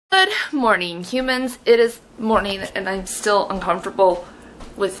Good morning, humans. It is morning and I'm still uncomfortable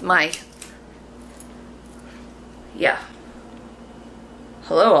with my... Yeah.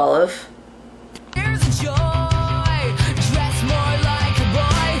 Hello, Olive. Here's a joy, dress more like a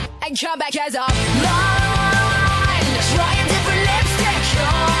boy, and come back as a line. Try a different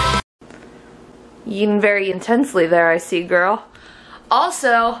lipstick. Eating very intensely there, I see, girl.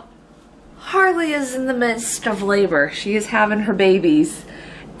 Also, Harley is in the midst of labor. She is having her babies.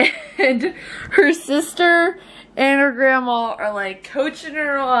 And her sister and her grandma are like coaching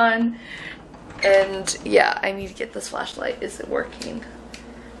her on. And yeah, I need to get this flashlight. Is it working?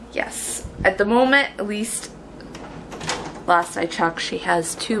 Yes. At the moment, at least last I checked, she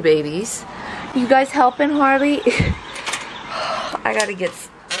has 2 babies. You guys helping Harley? I gotta get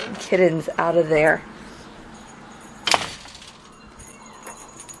some kittens out of there.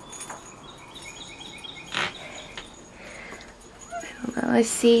 I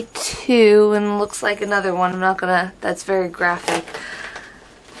see 2 and looks like another one. I'm not gonna, that's very graphic.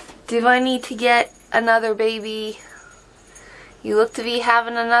 Do I need to get another baby? You look to be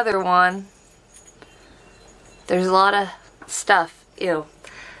having another one. There's a lot of stuff. Ew.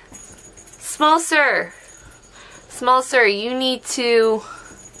 Small sir, you need to...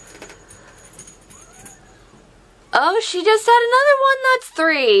 Oh, she just had another one. That's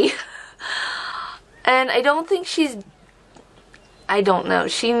 3. And I don't think she's... I don't know.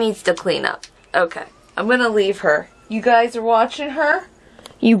 She needs to clean up. Okay. I'm gonna leave her. You guys are watching her?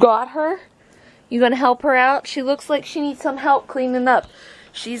 You got her? You gonna help her out? She looks like she needs some help cleaning up.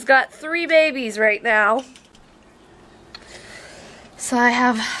 She's got 3 babies right now. So I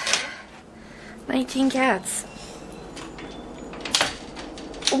have 19 cats.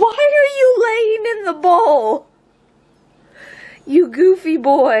 Why are you laying in the bowl? You goofy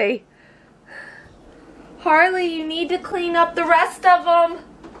boy. Harley, you need to clean up the rest of them.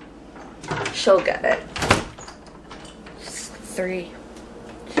 She'll get it. 3.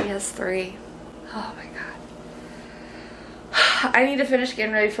 She has 3. Oh my god. I need to finish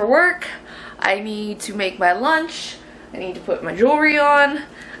getting ready for work. I need to make my lunch. I need to put my jewelry on.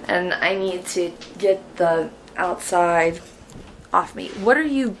 And I need to get the outside off me. What are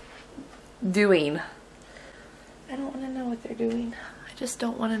you doing? I don't want to know what they're doing. I just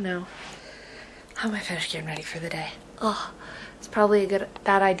don't want to know. How am I finished getting ready for the day? Oh, it's probably a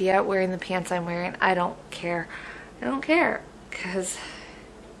bad idea wearing the pants I'm wearing. I don't care. I don't care. Because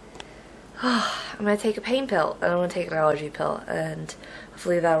I'm going to take a pain pill. And I'm going to take an allergy pill. And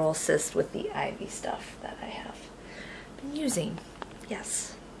hopefully that will assist with the IV stuff that I have been using.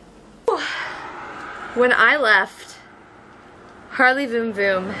 Yes. When I left, Harley Voom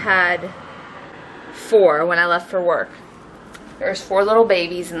Voom had 4 when I left for work. There's 4 little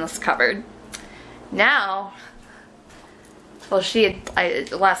babies in this cupboard. Now, well, she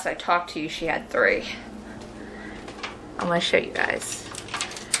had, last I talked to you, she had 3. I'm going to show you guys.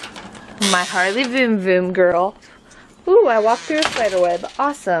 My Harley Voom Voom girl. Ooh, I walked through a spider web.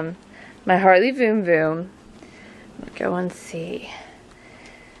 Awesome. My Harley Voom Voom. Let's go and see.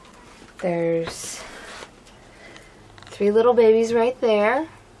 There's 3 little babies right there.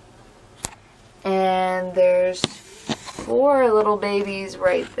 And there's 4 little babies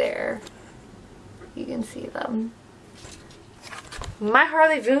right there. You can see them. My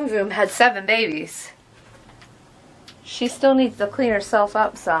Harley Voom Voom had 7 babies. She still needs to clean herself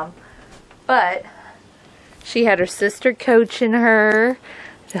up some. But she had her sister coaching her.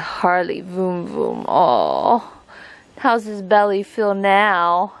 The Harley Voom Voom. Aw. How's his belly feel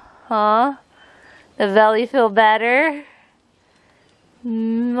now? Huh? The belly feel better?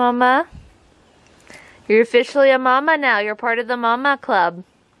 Mama? You're officially a mama now. You're part of the mama club.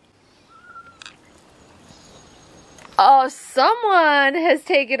 Oh, someone has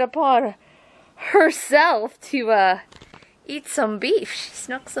taken upon herself to eat some beef. She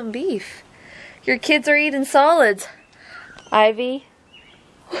snuck some beef. Your kids are eating solids. Ivy.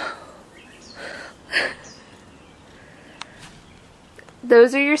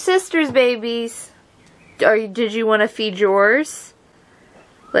 Those are your sister's babies. Did you want to feed yours?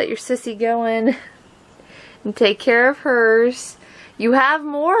 Let your sissy go in and take care of hers. You have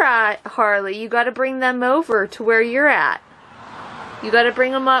more at Harley. You got to bring them over to where you're at. You got to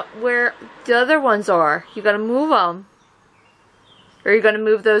bring them up where the other ones are. You got to move them. Or you're going to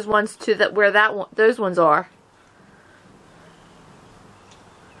move those ones to where those ones are.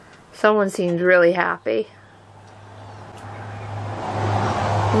 Someone seems really happy.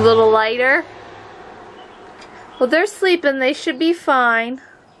 A little lighter. Well, they're sleeping. They should be fine.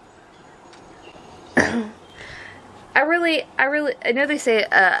 I know they say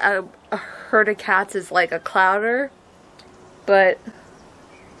a herd of cats is like a clouder, but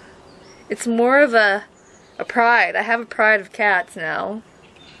It's more of a pride. I have a pride of cats now.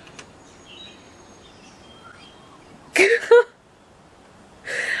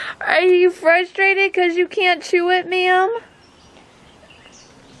 Are you frustrated because you can't chew it, ma'am?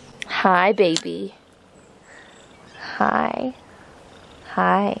 Hi, baby. Hi.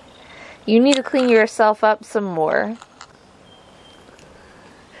 Hi. You need to clean yourself up some more.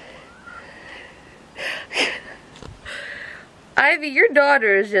 Ivy, your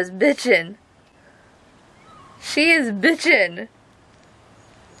daughter is just bitching. She is bitching.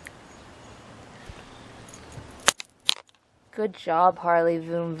 Good job, Harley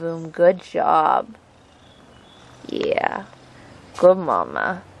Voom Voom. Good job. Yeah. Good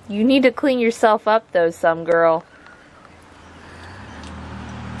mama. You need to clean yourself up though, some girl.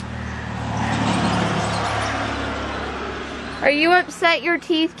 Are you upset your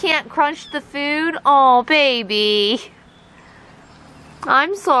teeth can't crunch the food? Oh, baby.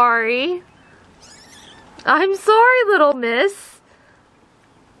 I'm sorry. I'm sorry, little miss.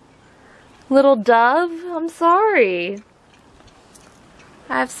 Little dove, I'm sorry.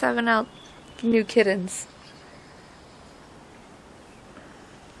 I have 7 new kittens.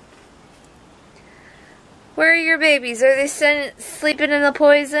 Where are your babies? Are they sleeping in the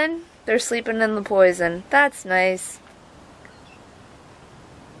poison? They're sleeping in the poison. That's nice.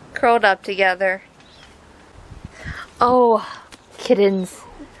 Curled up together. Oh, kittens.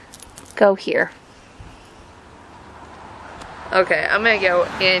 Go here. Okay, I'm gonna go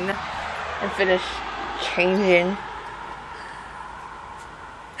in and finish changing.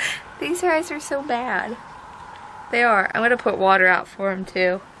 These eyes are so bad. They are. I'm gonna put water out for them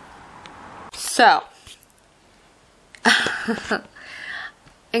too. So,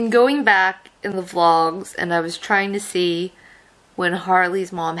 in going back in the vlogs, and I was trying to see when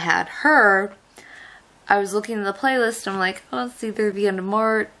Harley's mom had her, I was looking at the playlist and I'm like, oh, it's either the end of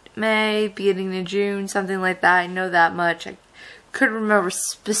March, May, beginning of June, something like that. I know that much. I couldn't remember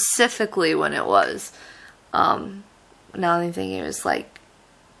specifically when it was. Now I'm thinking it was like,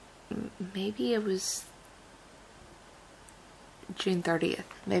 maybe it was June 30th.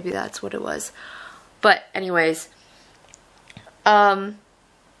 Maybe that's what it was. But anyways, I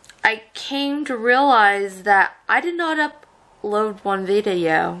came to realize that I did not upload one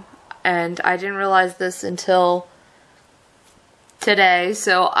video, and I didn't realize this until today,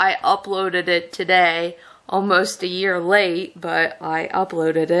 so I uploaded it today, almost a year late, but I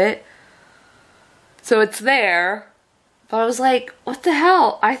uploaded it. So it's there. But I was like, what the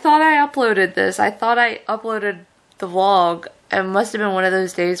hell? I thought I uploaded this. I thought I uploaded the vlog. It must have been one of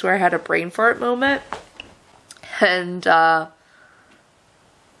those days where I had a brain fart moment. And I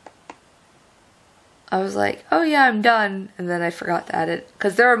was like, oh yeah, I'm done. And then I forgot to edit.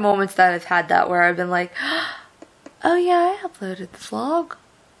 Because there are moments that I've had that where I've been like, oh yeah, I uploaded the vlog.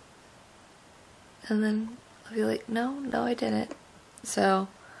 And then I'll be like, no, I didn't. So,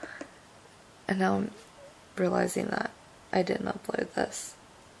 and now I'm realizing that I didn't upload this.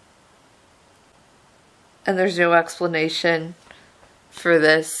 And there's no explanation for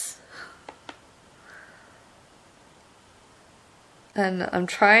this. And I'm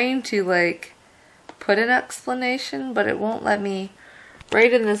trying to like put an explanation, but it won't let me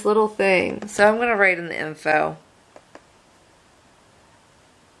write in this little thing. So I'm gonna write in the info.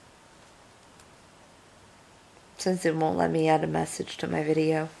 Since it won't let me add a message to my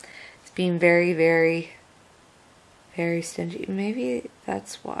video. It's being very, very, very stingy. Maybe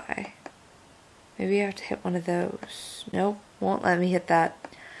that's why. Maybe I have to hit one of those. Nope, won't let me hit that.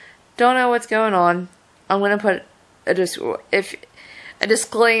 Don't know what's going on. I'm gonna put a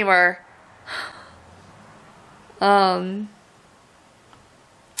disclaimer. And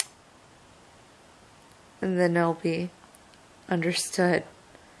then it'll be understood.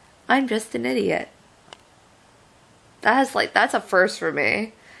 I'm just an idiot. That's a first for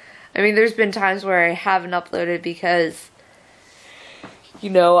me. I mean, there's been times where I haven't uploaded because,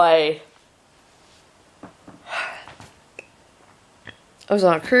 you know, I was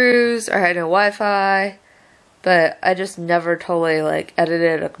on a cruise or I had no Wi-Fi, but I just never totally like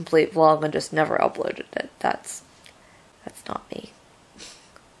edited a complete vlog and just never uploaded it. That's not me.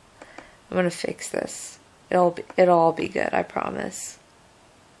 I'm gonna fix this. It'll all be good, I promise.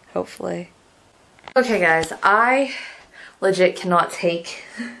 Hopefully. Okay guys, I legit cannot take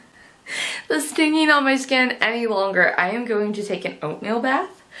the stinging on my skin any longer. I am going to take an oatmeal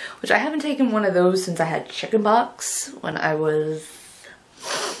bath, which I haven't taken one of those since I had chickenpox when I was,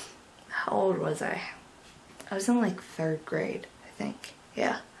 how old was I? I was in like 3rd grade, I think.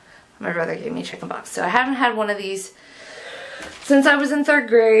 Yeah, my brother gave me chickenpox. So I haven't had one of these since I was in 3rd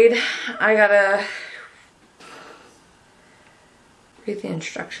grade. I got a Read the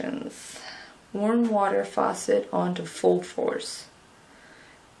instructions. Warm water faucet onto full force.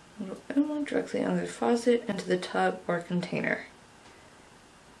 Directly under the faucet into the tub or container.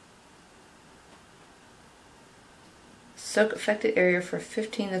 Soak affected area for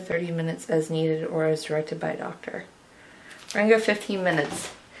 15 to 30 minutes as needed or as directed by a doctor. We're gonna go 15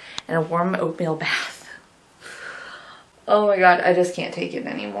 minutes in a warm oatmeal bath. Oh my god, I just can't take it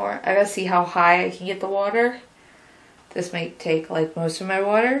anymore. I gotta see how high I can get the water. This might take like most of my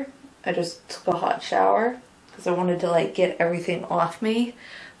water. I just took a hot shower because I wanted to like get everything off me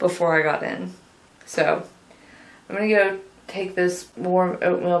before I got in. So I'm gonna go take this warm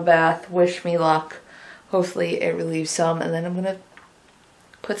oatmeal bath. Wish me luck. Hopefully it relieves some, and then I'm gonna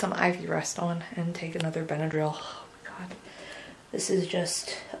put some IV rest on and take another Benadryl. Oh my god. This is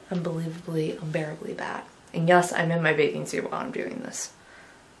just unbelievably, unbearably bad. And yes, I'm in my bathing suit while I'm doing this.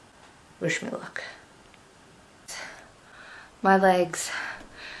 Wish me luck. My legs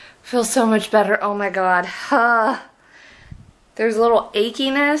feel so much better. Oh my god. There's a little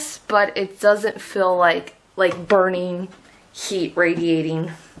achiness, but it doesn't feel like burning heat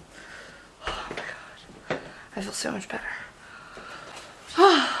radiating. Oh my god. I feel so much better.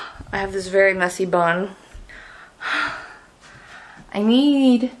 I have this very messy bun. I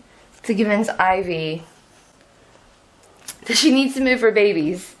need to give Vince IV that she needs to move her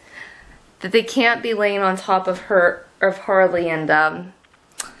babies. That they can't be laying on top of Harley and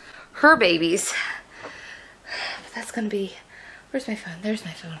her babies. But that's gonna be, where's my phone? There's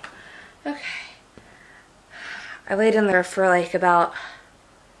my phone. Okay. I laid in there for like about,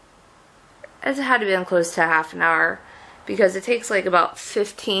 it had to be close to half an hour because it takes like about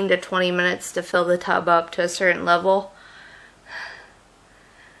 15 to 20 minutes to fill the tub up to a certain level.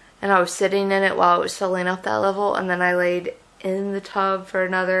 And I was sitting in it while it was filling up that level, and then I laid in the tub for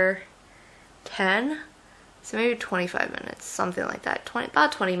another 10, so maybe 25 minutes, something like that.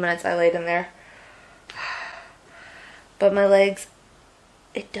 About 20 minutes I laid in there. But my legs,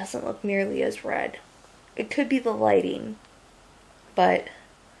 it doesn't look nearly as red. It could be the lighting, but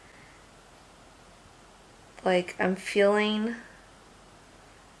like I'm feeling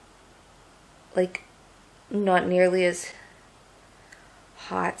like not nearly as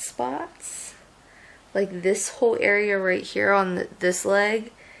hot spots. Like this whole area right here on this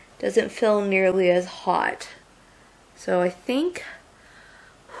leg doesn't feel nearly as hot. So I think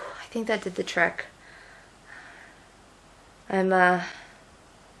that did the trick. I'm I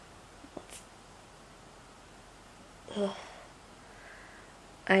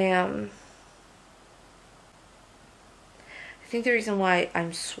think the reason why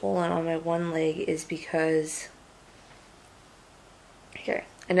I'm swollen on my one leg is because, okay,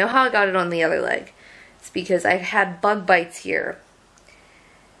 I know how I got it on the other leg. It's because I had bug bites here,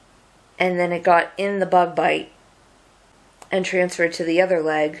 and then it got in the bug bite and transferred to the other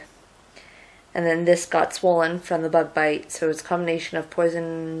leg, and then this got swollen from the bug bite, so it's a combination of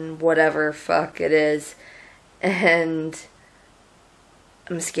poison, whatever fuck it is, and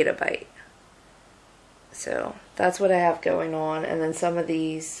a mosquito bite. So that's what I have going on, and then some of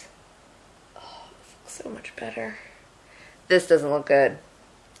these, oh, this looks so much better. This doesn't look good.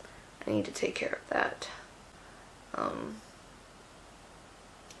 I need to take care of that.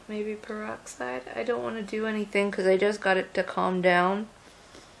 Maybe peroxide. I don't want to do anything because I just got it to calm down.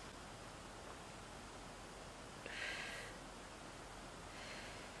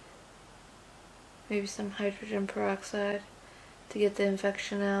 Maybe some hydrogen peroxide to get the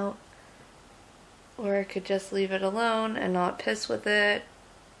infection out. Or I could just leave it alone and not piss with it.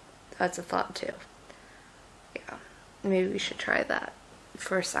 That's a thought too. Yeah, maybe we should try that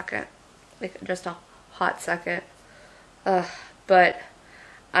for a second. Like just a hot second. But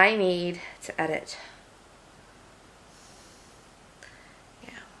I need to edit. Yeah.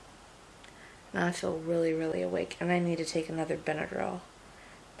 Now I feel really, really awake, and I need to take another Benadryl.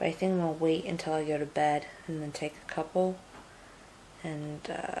 But I think I'm going to wait until I go to bed and then take a couple and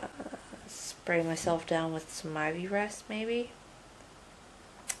spray myself down with some IV rest maybe.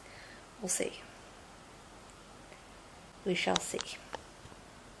 We'll see. We shall see.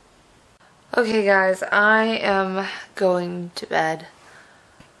 Okay guys, I am going to bed.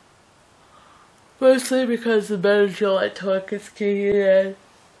 Mostly because the Benadryl I took is kicking in.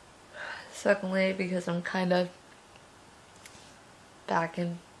 Secondly, because I'm kind of back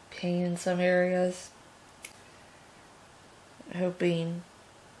in pain in some areas. Hoping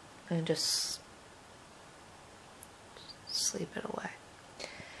I can just sleep it away.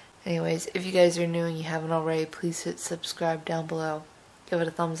 Anyways, if you guys are new and you haven't already, please hit subscribe down below. Give it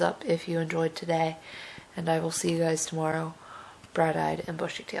a thumbs up if you enjoyed today. And I will see you guys tomorrow, bright-eyed and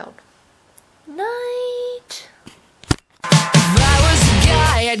bushy-tailed. Night!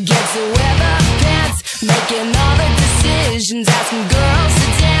 making all the decisions, asking girls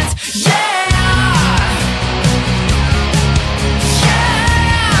to dance.